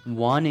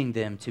 wanting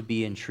them to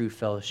be in true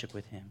fellowship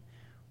with him,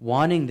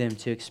 wanting them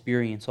to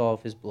experience all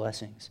of his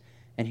blessings.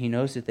 And he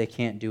knows that they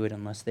can't do it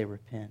unless they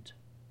repent.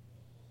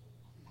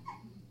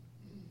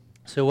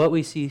 So what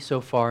we see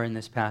so far in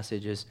this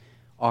passage is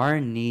our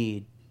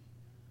need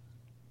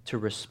to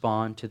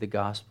respond to the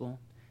gospel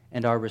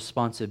and our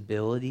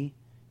responsibility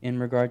in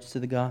regards to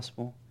the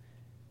gospel.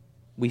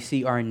 We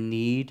see our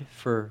need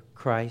for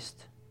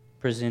Christ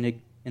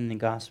presented in the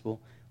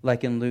gospel.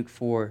 Like in Luke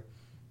 4,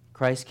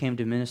 Christ came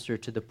to minister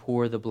to the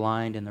poor, the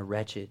blind, and the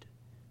wretched.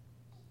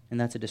 And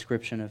that's a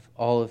description of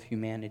all of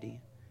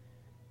humanity.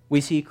 We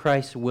see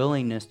Christ's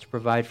willingness to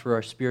provide for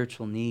our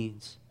spiritual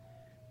needs.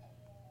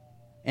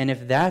 And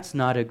if that's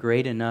not a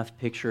great enough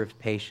picture of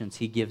patience,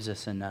 he gives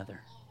us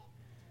another.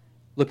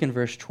 Look in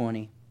verse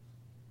 20.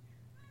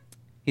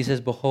 He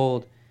says,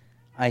 "Behold,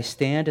 I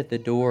stand at the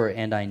door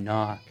and I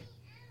knock.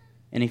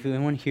 And if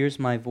anyone hears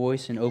my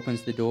voice and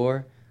opens the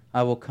door,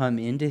 I will come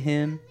into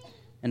him,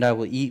 and I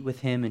will eat with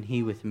him and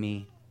he with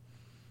me."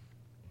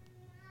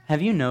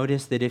 Have you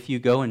noticed that if you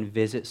go and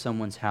visit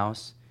someone's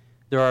house,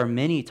 there are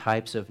many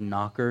types of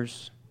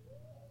knockers?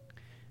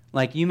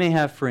 Like you may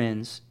have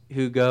friends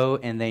who go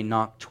and they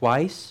knock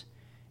twice,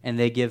 and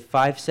they give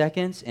 5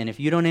 seconds, and if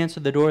you don't answer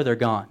the door, they're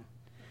gone.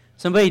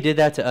 Somebody did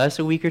that to us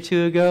a week or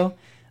two ago.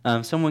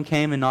 Someone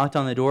came and knocked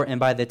on the door, and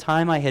by the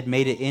time I had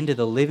made it into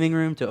the living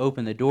room to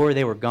open the door,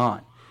 they were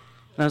gone.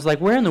 And I was like,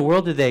 where in the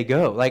world did they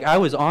go? Like, I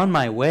was on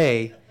my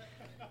way.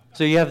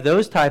 So you have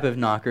those type of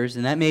knockers,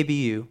 and that may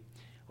be you.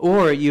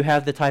 Or you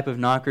have the type of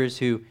knockers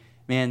who,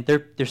 man,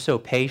 they're so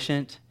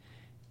patient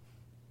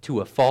to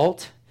a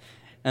fault.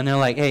 And they're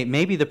like, hey,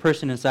 maybe the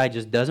person inside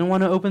just doesn't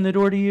want to open the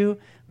door to you,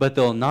 but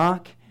they'll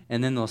knock,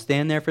 and then they'll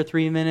stand there for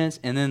 3 minutes,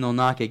 and then they'll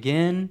knock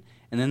again,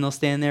 and then they'll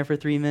stand there for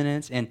 3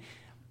 minutes. And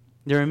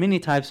there are many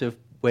types of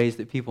ways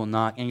that people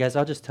knock. And guys,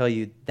 I'll just tell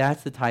you,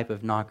 that's the type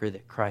of knocker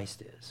that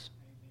Christ is.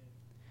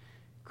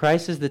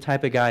 Christ is the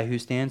type of guy who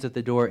stands at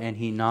the door and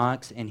he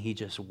knocks and he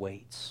just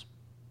waits.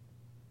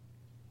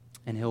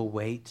 And he'll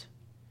wait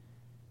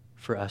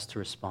for us to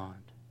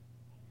respond.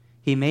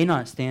 He may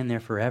not stand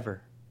there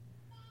forever.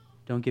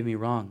 Don't get me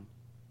wrong.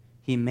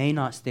 He may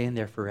not stand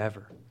there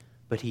forever,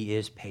 but he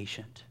is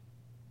patient.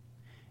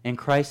 And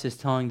Christ is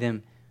telling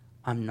them,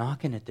 I'm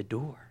knocking at the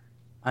door.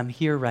 I'm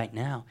here right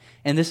now.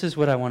 And this is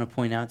what I want to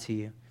point out to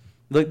you.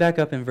 Look back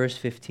up in verse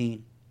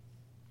 15.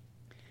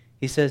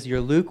 He says,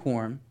 "You're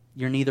lukewarm,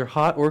 you're neither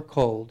hot or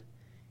cold,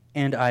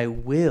 and I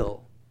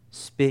will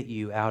spit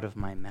you out of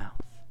my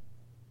mouth."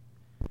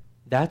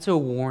 That's a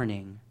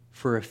warning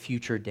for a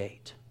future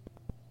date.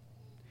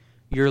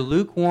 You're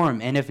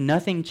lukewarm, and if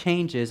nothing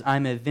changes,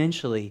 I'm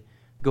eventually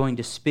going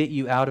to spit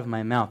you out of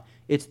my mouth.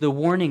 It's the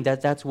warning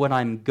that that's what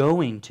I'm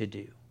going to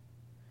do.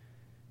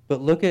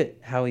 But look at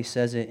how he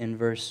says it in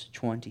verse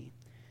 20.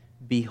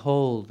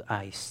 "Behold,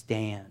 I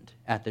stand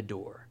at the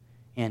door,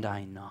 and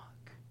I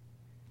knock."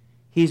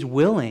 He's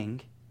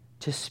willing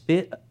to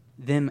spit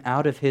them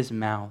out of his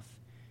mouth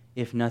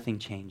if nothing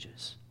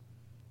changes.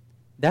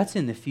 That's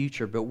in the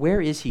future, but where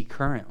is he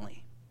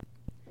currently?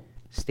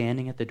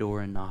 Standing at the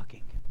door and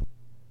knocking.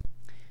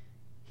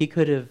 He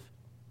could have,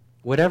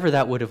 whatever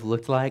that would have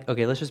looked like,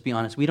 okay, let's just be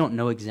honest, we don't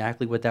know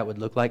exactly what that would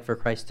look like for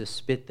Christ to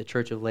spit the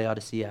church of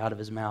Laodicea out of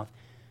his mouth,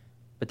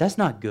 but that's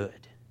not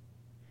good.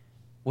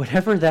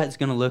 Whatever that's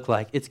going to look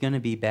like, it's going to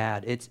be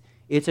bad.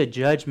 It's a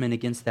judgment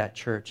against that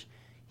church.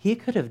 He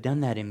could have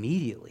done that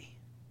immediately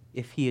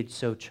if he had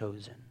so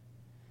chosen.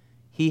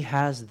 He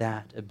has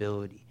that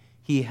ability.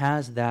 He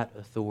has that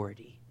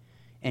authority.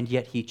 And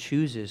yet he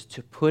chooses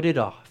to put it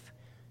off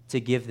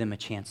to give them a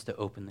chance to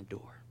open the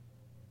door.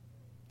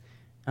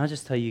 I'll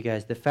just tell you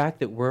guys, the fact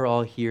that we're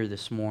all here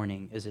this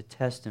morning is a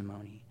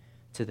testimony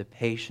to the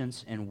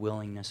patience and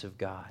willingness of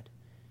God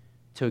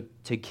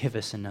to give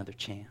us another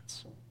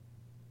chance.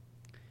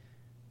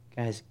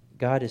 Guys,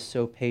 God is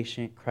so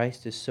patient.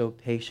 Christ is so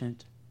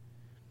patient.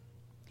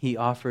 He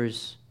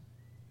offers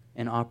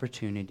an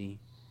opportunity,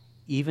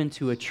 even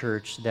to a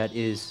church that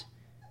is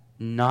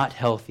not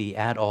healthy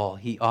at all.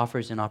 He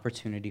offers an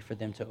opportunity for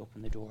them to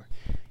open the door.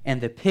 And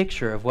the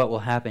picture of what will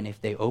happen if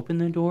they open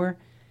the door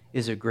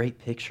is a great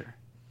picture.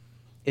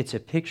 It's a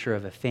picture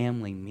of a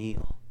family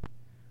meal,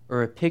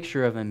 or a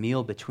picture of a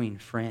meal between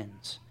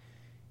friends.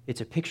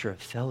 It's a picture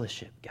of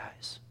fellowship,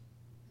 guys.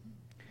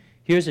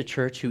 Here's a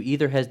church who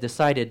either has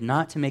decided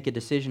not to make a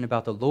decision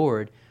about the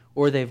Lord,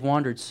 or they've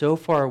wandered so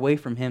far away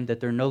from him that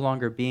they're no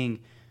longer being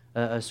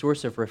a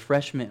source of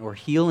refreshment or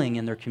healing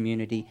in their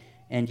community,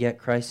 and yet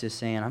Christ is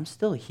saying, I'm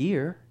still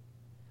here.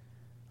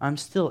 I'm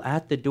still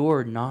at the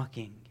door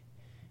knocking.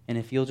 And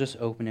if you'll just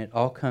open it,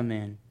 I'll come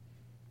in,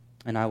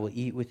 and I will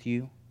eat with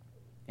you,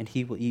 and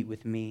he will eat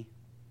with me,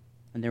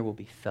 and there will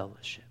be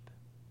fellowship.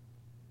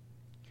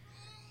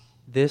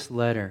 This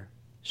letter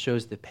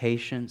shows the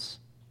patience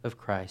of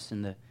Christ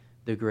and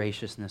the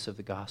graciousness of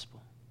the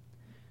gospel.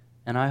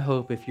 And I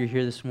hope if you're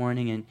here this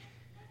morning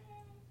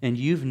and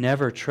you've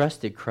never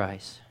trusted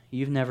Christ,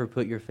 you've never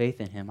put your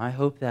faith in him, I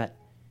hope that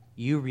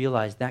you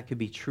realize that could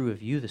be true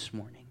of you this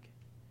morning.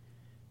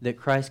 that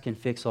Christ can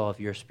fix all of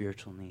your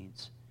spiritual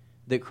needs,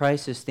 that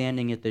Christ is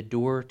standing at the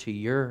door to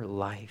your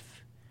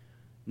life,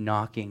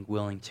 knocking,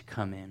 willing to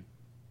come in.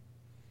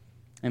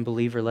 And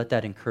believer, let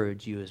that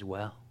encourage you as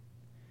well,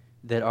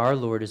 that our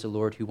Lord is a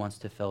Lord who wants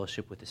to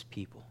fellowship with his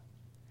people.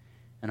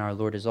 And our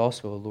Lord is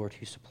also a Lord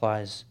who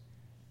supplies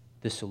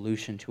the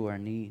solution to our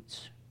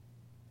needs.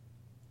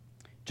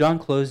 John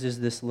closes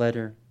this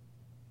letter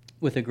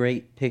with a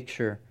great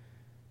picture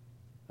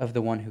of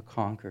the one who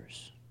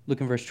conquers.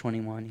 Look in verse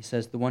 21. He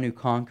says, "The one who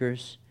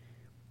conquers,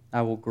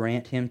 I will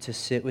grant him to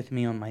sit with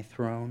me on my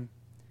throne,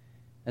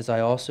 as I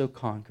also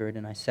conquered,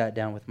 and I sat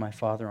down with my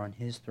Father on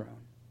his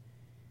throne.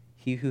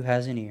 He who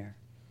has an ear,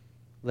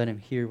 let him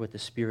hear what the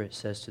Spirit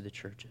says to the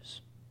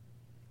churches."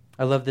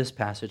 I love this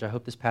passage. I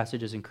hope this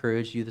passage has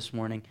encouraged you this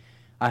morning.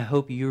 I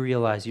hope you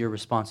realize your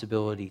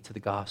responsibility to the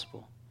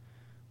gospel,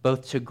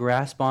 both to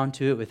grasp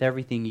onto it with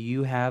everything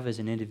you have as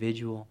an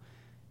individual,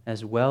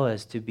 as well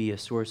as to be a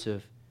source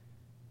of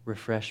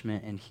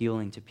refreshment and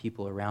healing to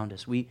people around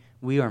us.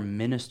 We are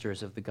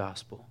ministers of the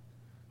gospel,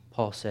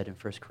 Paul said in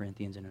 1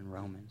 Corinthians and in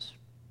Romans.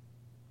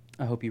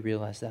 I hope you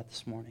realize that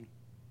this morning.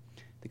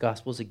 The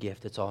gospel is a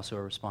gift. It's also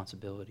a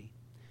responsibility.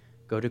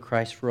 Go to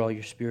Christ for all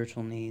your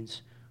spiritual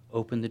needs.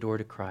 Open the door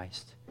to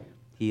Christ.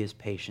 He is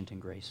patient and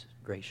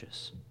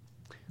gracious.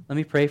 Let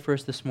me pray for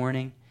us this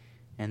morning,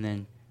 and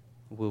then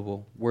we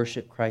will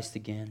worship Christ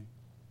again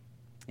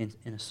in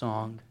a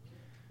song.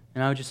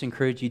 And I would just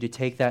encourage you to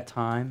take that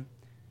time,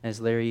 as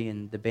Larry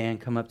and the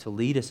band come up to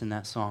lead us in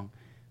that song,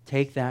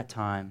 take that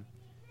time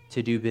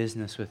to do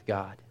business with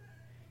God.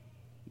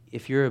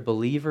 If you're a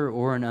believer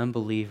or an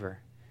unbeliever,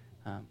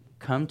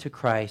 come to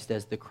Christ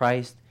as the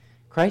Christ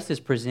is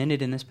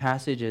presented in this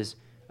passage as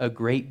a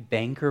great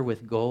banker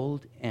with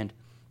gold and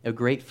a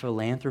great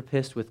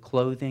philanthropist with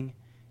clothing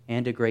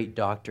and a great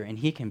doctor. And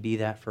he can be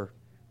that for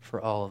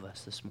all of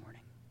us this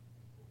morning.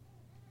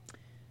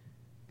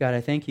 God,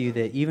 I thank you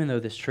that even though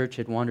this church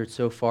had wandered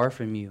so far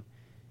from you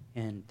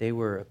and they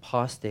were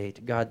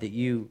apostate, God, that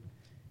you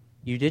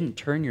didn't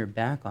turn your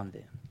back on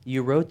them.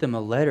 You wrote them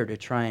a letter to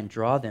try and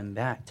draw them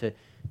back, to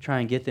try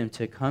and get them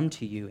to come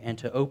to you and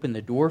to open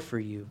the door for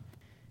you.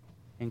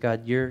 And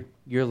God, you're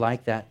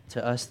like that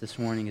to us this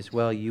morning as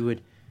well. You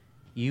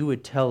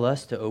would tell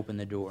us to open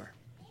the door.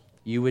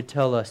 You would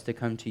tell us to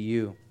come to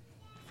you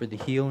for the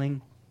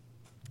healing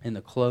and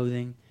the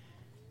clothing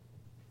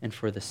and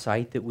for the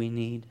sight that we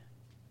need.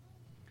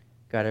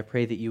 God, I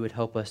pray that you would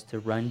help us to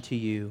run to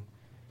you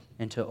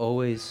and to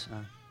always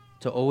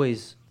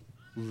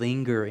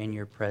linger in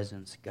your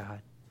presence,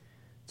 God.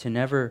 To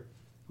never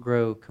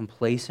grow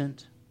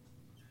complacent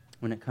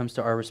when it comes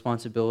to our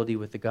responsibility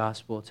with the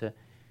gospel,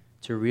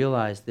 to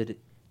realize that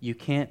you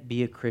can't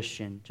be a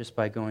Christian just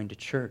by going to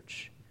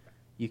church.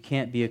 You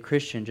can't be a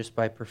Christian just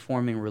by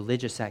performing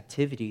religious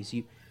activities.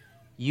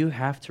 You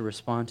have to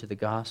respond to the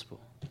gospel,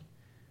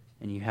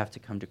 and you have to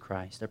come to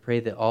Christ. I pray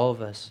that all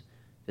of us,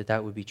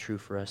 that would be true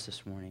for us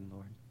this morning,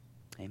 Lord.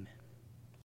 Amen.